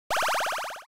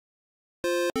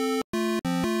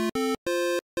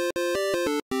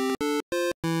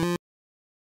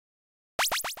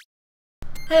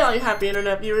Hey all you happy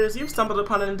internet viewers, you've stumbled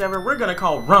upon an endeavor we're gonna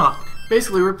call ROMp.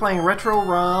 Basically, we're playing retro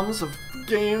ROMs of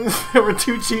games that were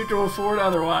too cheap to afford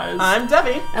otherwise. I'm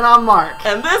Debbie. And I'm Mark.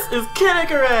 And this is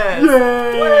Icarus!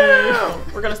 Yay! Woo!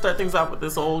 We're gonna start things off with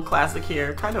this old classic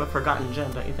here. Kind of a forgotten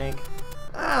gem, don't you think?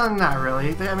 Not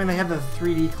really. I mean, they had the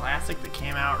 3D classic that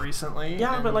came out recently.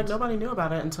 Yeah, but like nobody knew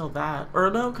about it until that.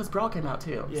 Or no, because Brawl came out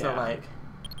too. Yeah. So like...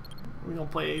 We're gonna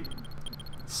play...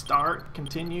 Start,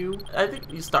 continue. I think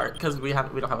you start, because we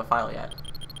don't have a file yet.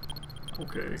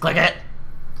 Okay. Click it!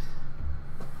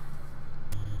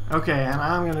 Okay, and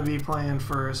I'm gonna be playing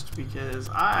first because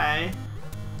I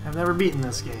have never beaten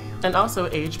this game. And also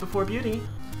Age Before Beauty.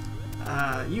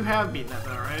 You have beaten it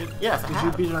though, right? Yes, I Did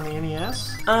have. you beat it on the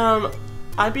NES?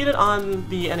 I beat it on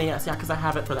the NES, yeah, because I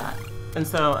have it for that. And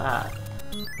so,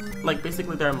 like,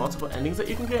 basically there are multiple endings that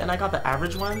you can get, and I got the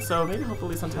average one, so maybe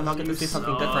hopefully sometime I'll get to see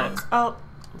something different. Oh,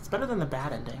 it's better than the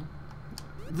bad ending.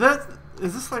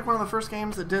 Is this like one of the first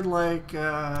games that did like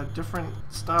different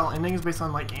style endings based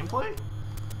on like gameplay?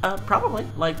 Probably.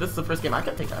 Like, this is the first game I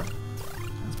could think of.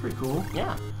 That's pretty cool.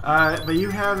 Yeah. But you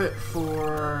have it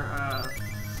for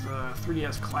the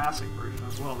 3DS Classic version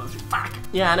as well, don't you? Fuck!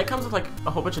 Yeah, and it comes with like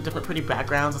a whole bunch of different pretty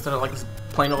backgrounds instead of like this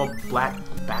plain old black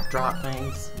backdrop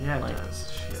things. Yeah, like, it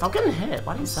does. Shit. Stop getting hit.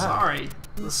 Why do you suck? Sorry.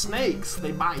 The snakes,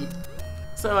 they bite.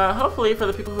 So hopefully for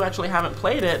the people who actually haven't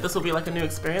played it, this will be like a new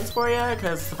experience for you,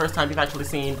 because it's the first time you've actually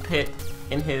seen Pit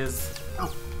in his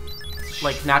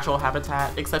like natural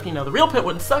habitat. Except, you know, the real Pit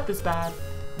wouldn't suck this bad.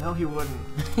 No, he wouldn't.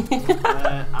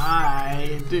 But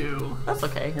I do. That's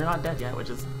okay. You're not dead yet,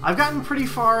 which is... I've gotten pretty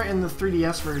far in the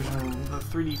 3DS version, the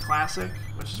 3D Classic,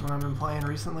 which is what I've been playing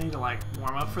recently to like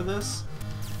warm up for this.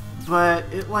 But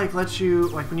it like lets you,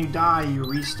 like when you die, you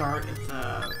restart at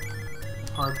the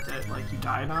part that like you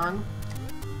died on.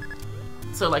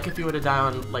 So like if you were to die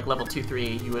on like level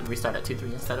 2-3, you would restart at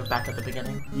 2-3 instead of back at the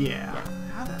beginning? Yeah. Yeah.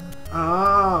 How that?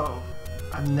 Oh,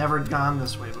 I've never gone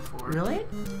this way before. Really?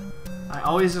 I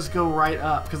always just go right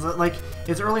up because like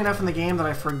it's early enough in the game that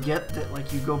I forget that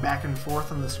like you go back and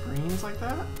forth on the screens like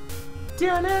that.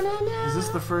 Is this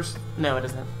the first? No, it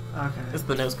isn't. Okay. It's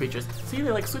the nose creatures. See,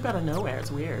 they like swoop out of nowhere.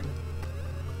 It's weird.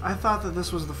 I thought that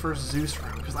this was the first Zeus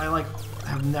room because I like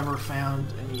have never found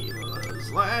any of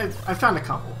those. Like, I found a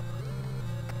couple.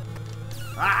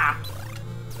 Ah!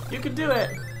 You could do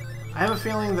it. I have a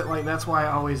feeling that like that's why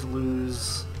I always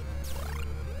lose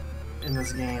in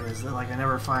this game, is that like I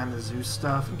never find the Zeus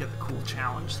stuff and get the cool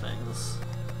challenge things.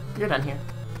 You're done here.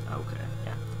 Okay.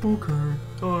 Yeah. Okay.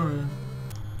 Alright.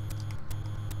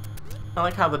 I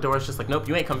like how the door's just like, nope,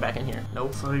 you ain't coming back in here.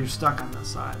 Nope. So you're stuck on this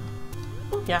side.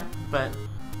 Yeah, but...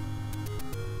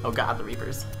 Oh god, the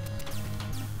Reapers.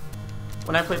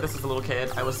 When I played this as a little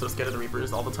kid, I was so scared of the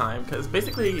Reapers all the time, because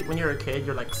basically, when you're a kid,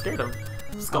 you're like scared of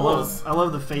skulls. I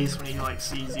love the face when he like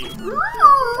sees you.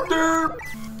 Derp!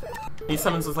 He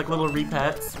summons those like little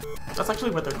Reapets. That's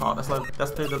actually what they're called. That's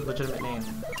the legitimate name.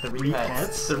 The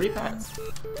Reapets. Reapets? The Reapets.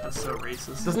 That's so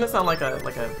racist. Doesn't it sound like a Or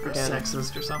freaking...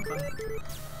 sexist or something?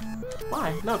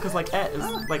 Why? No, because like et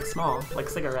is like small, like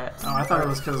cigarettes. Oh, I thought it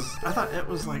was because I thought it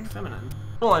was like feminine.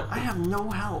 Well, I have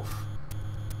no health.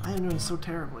 I am doing so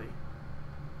terribly.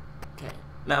 okay.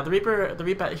 Now the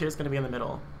Reapet here is going to be in the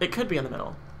middle. It could be in the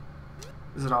middle.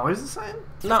 Is it always the same?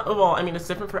 Not well. I mean, it's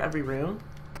different for every room,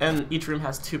 and each room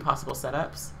has 2 possible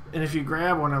setups. And if you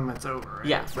grab one of them, it's over, right?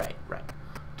 Yeah, right.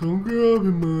 Don't grab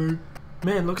him, Mike.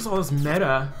 Man, look at all this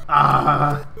meta.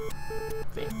 Ah,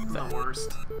 See, it's so. the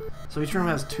worst. So each room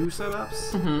has 2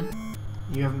 setups? Mm-hmm.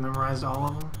 You haven't memorized all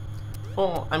of them?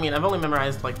 Well, I mean, I've only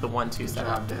memorized like the 1-2 Good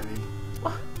setup. job, Debbie.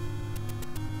 What?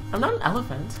 I'm not an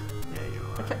elephant. Yeah, you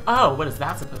are. Okay. Oh, what is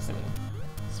that supposed to mean?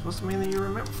 It's supposed to mean that you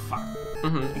remember. Fuck.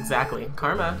 Mm-hmm. Exactly.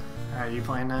 Karma. Alright, you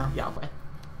playing now? Yeah, I'll play.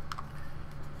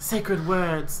 Sacred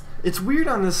words. It's weird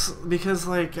on this because,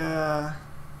 like, it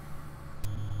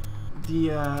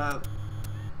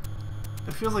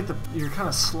feels like you're kind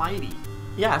of slidey.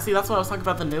 Yeah, see, that's why I was talking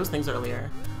about the nose things earlier.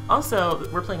 Also,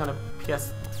 we're playing on a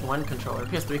PS1 controller,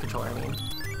 PS3 controller, I mean,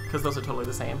 because those are totally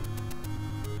the same.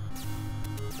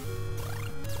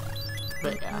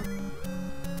 But yeah,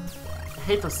 I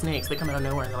hate those snakes. They come out of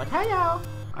nowhere and they're like, "Hey, y'all."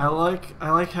 I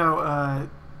like how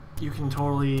you can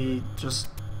totally just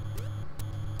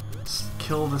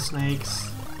kill the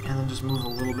snakes and then just move a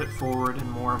little bit forward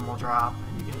and more of them will drop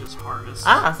and you can just harvest.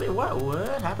 Ah, see,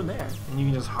 what happened there? And you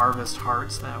can just harvest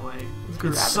hearts that way. Gravity.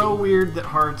 It's so weird that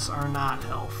hearts are not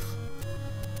health.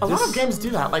 A lot of games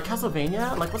do that, like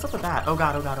Castlevania. Like, what's up with that? Oh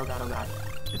god, oh god, oh god, oh god.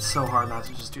 It's so hard not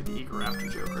to just do the Eager After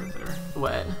joke right there.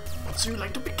 What? So you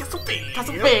like to be Castlevania?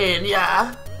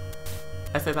 Castlevania!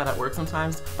 I say that at work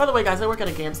sometimes. By the way, guys, I work at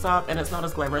a GameStop, and it's not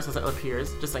as glamorous as it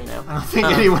appears, just so you know. I don't think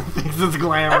anyone thinks it's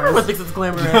glamorous. Everyone thinks it's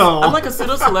glamorous. No. I'm like a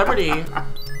pseudo-celebrity.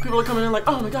 People are coming in like,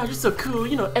 oh my god, you're so cool,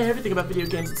 you know everything about video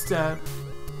games and stuff.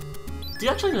 Do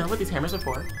you actually know what these hammers are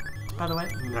for, by the way?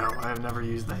 No, I have never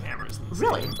used the hammers in this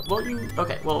Really? game. Well,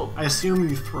 okay, well... I assume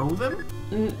you throw them?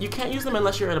 You can't use them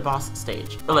unless you're at a boss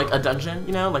stage. Or like a dungeon,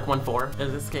 you know, like 1-4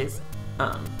 in this case.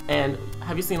 And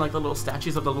have you seen like the little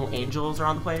statues of the little angels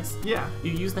around the place? Yeah.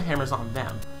 You use the hammers on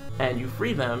them, and you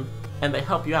free them, and they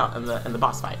help you out in the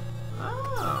boss fight.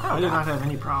 Oh, I did not have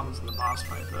any problems in the boss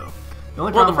fight though. The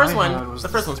only Well, the problem first I had one, was the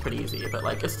first one's pretty easy, but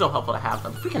like it's still helpful to have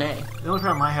them. Freaking A. The only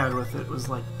problem I had with it was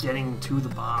like getting to the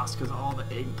boss because of all the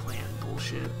eggplant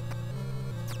bullshit.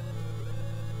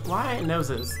 Why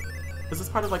noses? Is this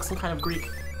part of like some kind of Greek?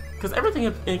 Because everything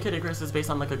in Kid Icarus is based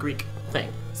on like a Greek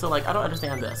thing. So like I don't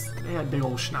understand this. They had big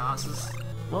old schnozzes.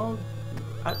 Well,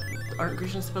 aren't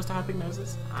Grecians supposed to have big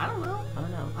noses? I don't know. I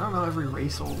don't know. I don't know every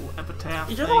racial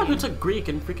epitaph. You're the one who took Greek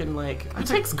and freaking like who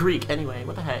takes Greek anyway?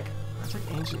 What the heck? I took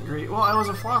ancient Greek. Well, I was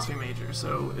a philosophy major,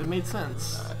 so it made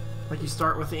sense. Like you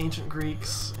start with the ancient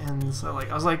Greeks, and so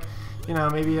like I was like, you know,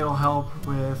 maybe it'll help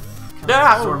with kind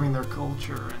of absorbing their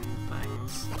culture and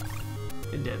things.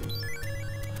 It didn't.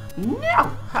 No!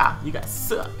 Ha! You guys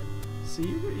suck. See,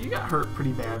 you got hurt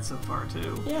pretty bad so far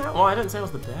too. Yeah. Well, I didn't say it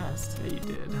was the best. Yeah, you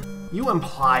did. You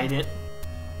implied it.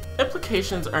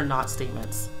 Implications are not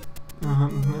statements.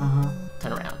 Uh-huh.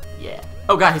 Turn around. Yeah.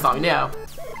 Oh god, he saw me now.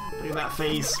 Look at that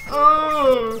face.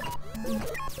 Oh!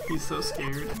 He's so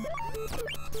scared.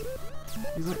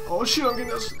 He's like, oh shit, I'm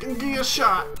gonna give you a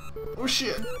shot. Oh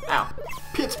shit. Ow.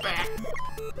 Pit's back.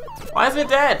 Why isn't it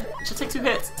dead? It should take 2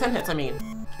 hits. 10 hits, I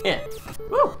mean. Yeah.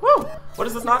 Woo! Woo! What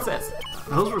is this nonsense?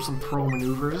 Those were some pro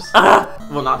maneuvers.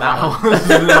 Well, not that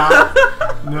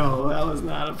one. No, that was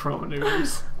not a pro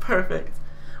maneuvers. Perfect.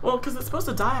 Well, because it's supposed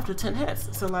to die after 10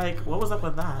 hits. So, like, what was up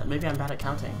with that? Maybe I'm bad at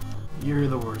counting. You're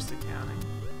the worst at counting.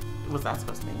 What's that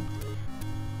supposed to mean?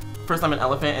 First I'm an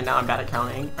elephant and now I'm bad at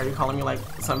counting. Are you calling me like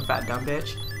some fat dumb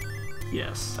bitch?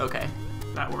 Yes. Okay.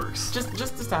 That works.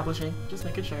 Just establishing. Just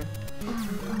making sure.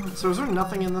 So is there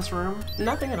nothing in this room?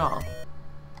 Nothing at all.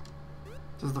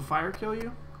 Does the fire kill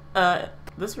you?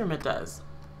 This room it does.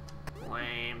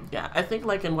 Lame. Yeah, I think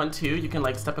like in 1-2 you can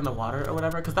like step in the water or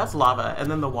whatever, because that's lava,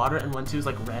 and then the water in 1-2 is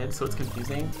like red, so it's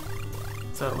confusing.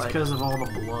 So It's like, because of all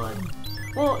the blood.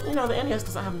 well, you know, the NES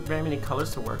doesn't have very many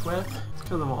colors to work with. It's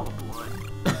because of all the blood.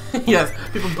 Yes,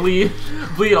 people bleed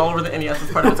all over the NES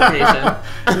as part of its creation.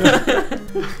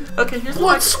 Okay, here's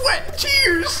Blood, sweat,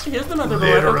 tears! Here's the motherboard.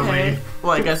 Literally. Okay.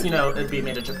 Well, I guess, you know, it'd be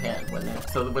made in Japan, wouldn't it?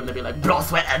 So wouldn't it be like blood,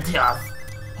 sweat, and tears?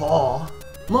 Oh,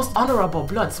 most honorable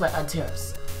blood, sweat, and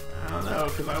tears. I don't know,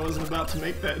 because I wasn't about to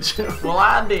make that joke. Well,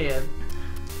 I did.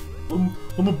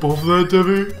 I'm above that,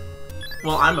 Debbie.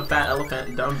 Well, I'm a fat elephant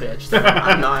and dumb bitch, so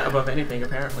I'm not above anything,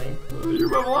 apparently. You're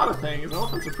above a lot of things.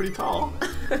 Elephants are pretty tall.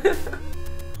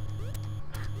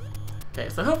 Okay,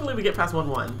 so hopefully we get past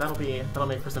 1-1. That'll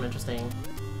make for some interesting,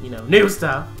 you know, new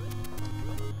stuff.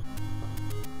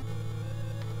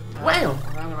 Wow!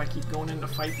 Not if I keep going in to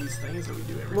fight these things that we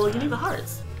do every Well, time. you need the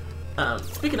hearts.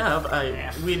 Speaking of,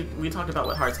 we talked about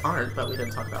what hearts aren't, but we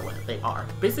didn't talk about what they are.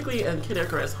 Basically, in Kid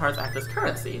Icarus, hearts act as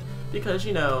currency because,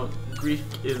 you know, Greek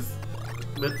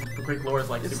lore is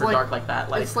like super dark like that.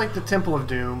 Like, it's like the Temple of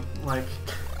Doom. Like,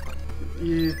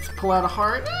 you pull out a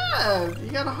heart. Yeah, you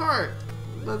got a heart.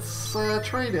 Let's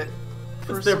trade it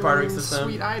for it's their some bartering system.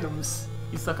 sweet items.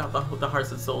 You suck out the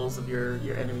hearts and souls of your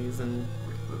enemies, and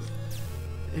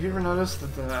Have you ever noticed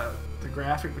that the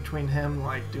graphic between him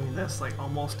like doing this like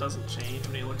almost doesn't change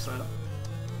when he looks up?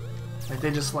 Like they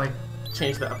just like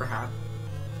change the upper half.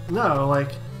 no,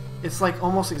 like it's like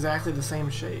almost exactly the same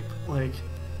shape. Like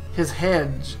his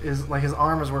head is like his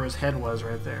arm is where his head was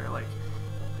right there. Like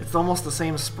it's almost the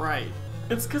same sprite.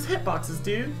 It's because hitboxes,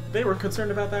 dude. They were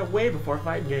concerned about that way before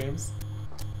fighting games.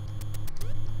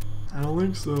 I don't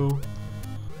think so.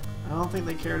 I don't think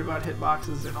they cared about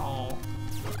hitboxes at all.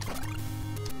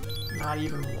 Not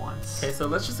even once. Okay, so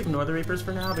let's just ignore the Reapers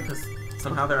for now because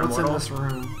somehow they're What's immortal. in this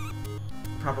room?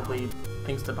 Probably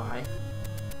things to buy.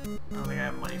 I don't think I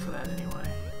have money for that anyway.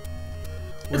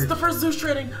 It's the first Zeus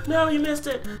training! No, you missed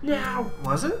it! No!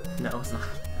 Was it? No, it's not.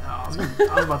 Oh,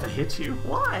 I was about to hit you.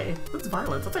 Why? That's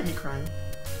violence. That's a hate crime.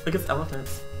 Like it's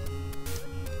elephants.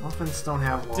 Elephants don't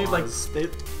have laws. Dude, like...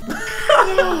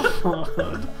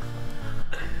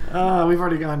 We've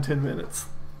already gone 10 minutes.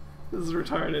 This is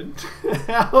retarded.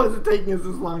 How is it taking us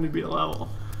this long to beat a level?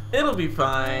 It'll be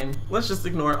fine. Let's just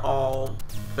ignore all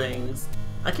things.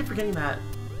 I keep forgetting that,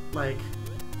 like,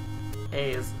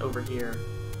 A is over here.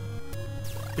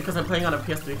 Because I'm playing on a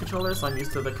PS3 controller, so I'm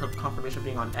used to the confirmation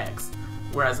being on X.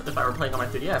 Whereas if I were playing on my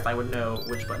 3DS, I would know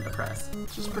which button to press.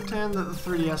 Just pretend that the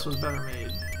 3DS was better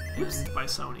made by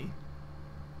Sony.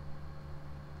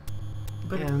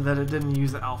 And that it didn't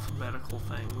use the alphabetical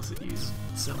things, it used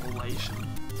symbolization.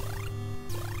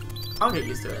 I'll get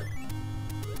used to it.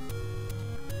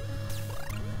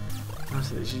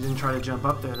 Notice she didn't try to jump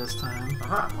up there this time.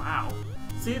 Aha. Wow.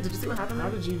 See, did you see what happened there?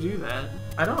 How did you do that?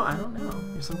 I don't know.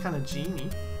 You're some kind of genie.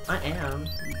 I am.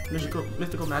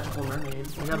 Mythical magical mermaid.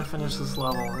 We gotta finish this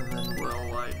level and then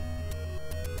we'll, like,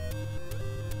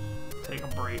 take a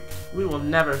break. We will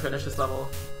never finish this level.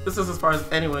 This is as far as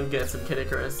anyone gets in Kid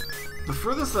Icarus. The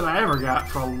furthest that I ever got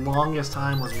for the longest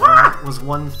time was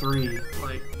 1-3.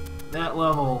 Like, that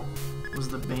level was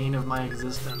the bane of my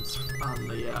existence on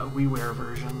the WiiWare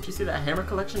version. Did you see that hammer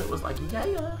collection? It was like,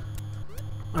 yeah.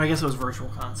 I guess it was Virtual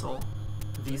Console.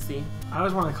 VC. I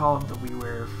always want to call it the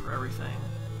WiiWare for everything.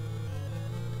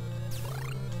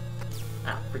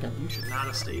 Ah, freaking. You should not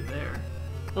have stayed there.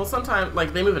 Well, sometimes,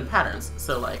 like, they move in patterns,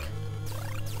 so, like,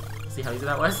 see how easy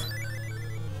that was?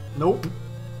 Nope.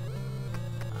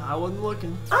 I wasn't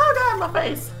looking. Oh god, my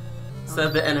face!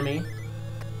 Said the enemy.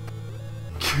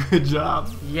 Good job.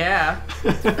 Yeah.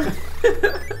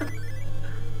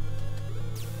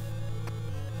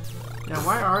 Yeah,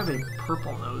 why are they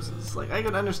purple noses? Like, I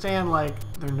could understand, like,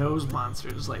 they're nose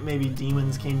monsters. Like, maybe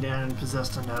demons came down and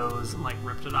possessed a nose and, like,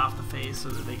 ripped it off the face so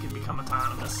that they could become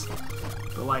autonomous.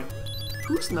 But, like,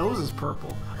 whose nose is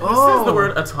purple? This is the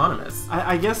word autonomous.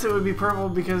 I guess it would be purple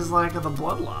because, like, of the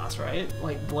blood loss, right?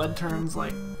 Like, blood turns,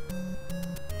 like...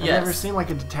 I've never seen, like,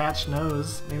 a detached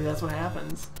nose. Maybe that's what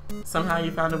happens. Somehow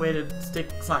you found a way to stick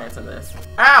science in this.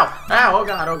 Ow! Ow! Oh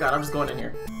god, I'm just going in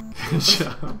here. Good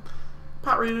job.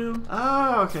 Pot room.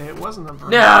 Oh, okay, it wasn't a bird.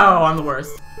 No, I'm the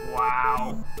worst.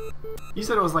 Wow. You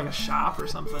said it was like a shop or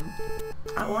something.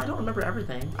 Well, I don't remember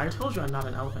everything. I told you I'm not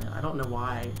an elephant. I don't know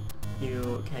why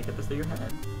you can't get this through your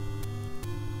head.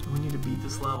 We need to beat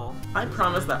this level. I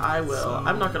promise that I will. So,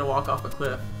 I'm not gonna walk off a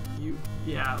cliff.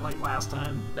 Yeah, like last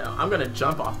time. No, I'm gonna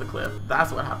jump off the cliff.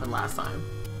 That's what happened last time.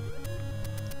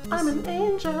 I'm an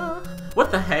angel.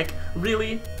 What the heck?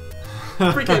 Really?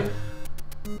 Freaking.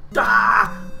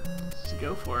 Ah!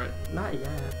 Go for it. Not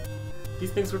yet. These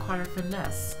things require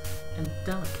finesse and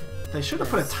delicate. They should have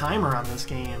put a timer on this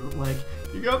game. Like,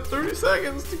 you got 30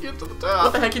 seconds to get to the top.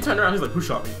 What the heck? He turned around. He's like, "Who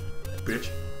shot me,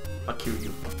 bitch? I'll kill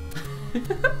you."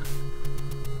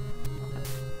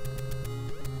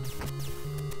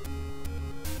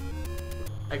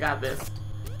 I got this.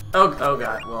 Oh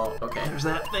god. Well, okay. There's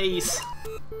that face.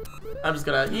 I'm just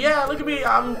gonna. Yeah, look at me.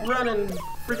 I'm running.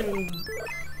 Freaking.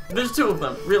 There's two of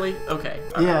them. Really? Okay.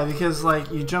 Yeah, because, like,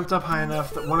 you jumped up high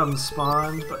enough that one of them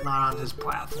spawned, but not on his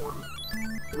platform.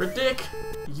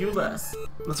 Ridiculous.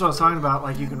 That's what I was talking about.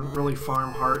 Like, you can really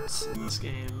farm hearts in this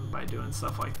game by doing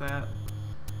stuff like that.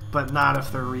 But not if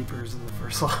they're Reapers in the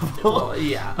first level. Well,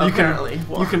 yeah, apparently.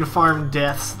 You can farm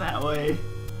deaths that way.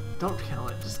 Don't kill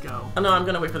it, just go. Oh, no, I'm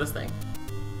gonna wait for this thing.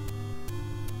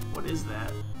 What is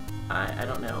that? I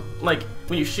don't know. Like,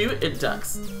 when you shoot, it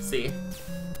ducks. See?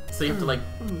 So you have to, like,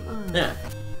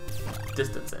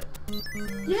 distance it.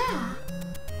 Yeah.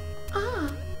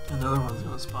 Another one's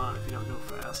gonna spawn if you don't go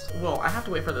fast. Well, I have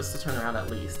to wait for this to turn around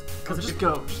at least. Just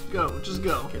go.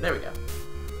 Okay, there we go.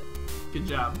 Good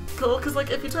job. Cool, because, like,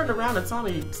 if he turned around and saw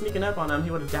me sneaking up on him,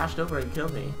 he would have dashed over and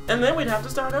killed me. And then we'd have to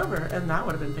start over, and that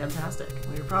would have been fantastic.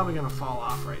 Well, you're probably gonna fall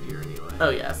off right here anyway. Oh,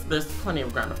 yes. There's plenty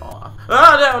of ground to fall off.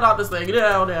 Oh, no, not this thing.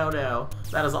 No.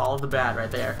 That is all of the bad right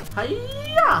there.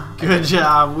 Hi-ya! Good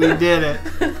job. We did it.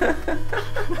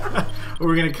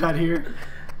 We're gonna cut here?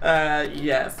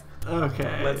 Yes.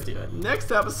 Okay. Let's do it.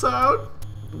 Next episode.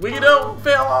 We don't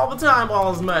fail all the time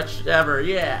all as much, ever.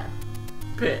 Yeah.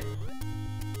 Pit.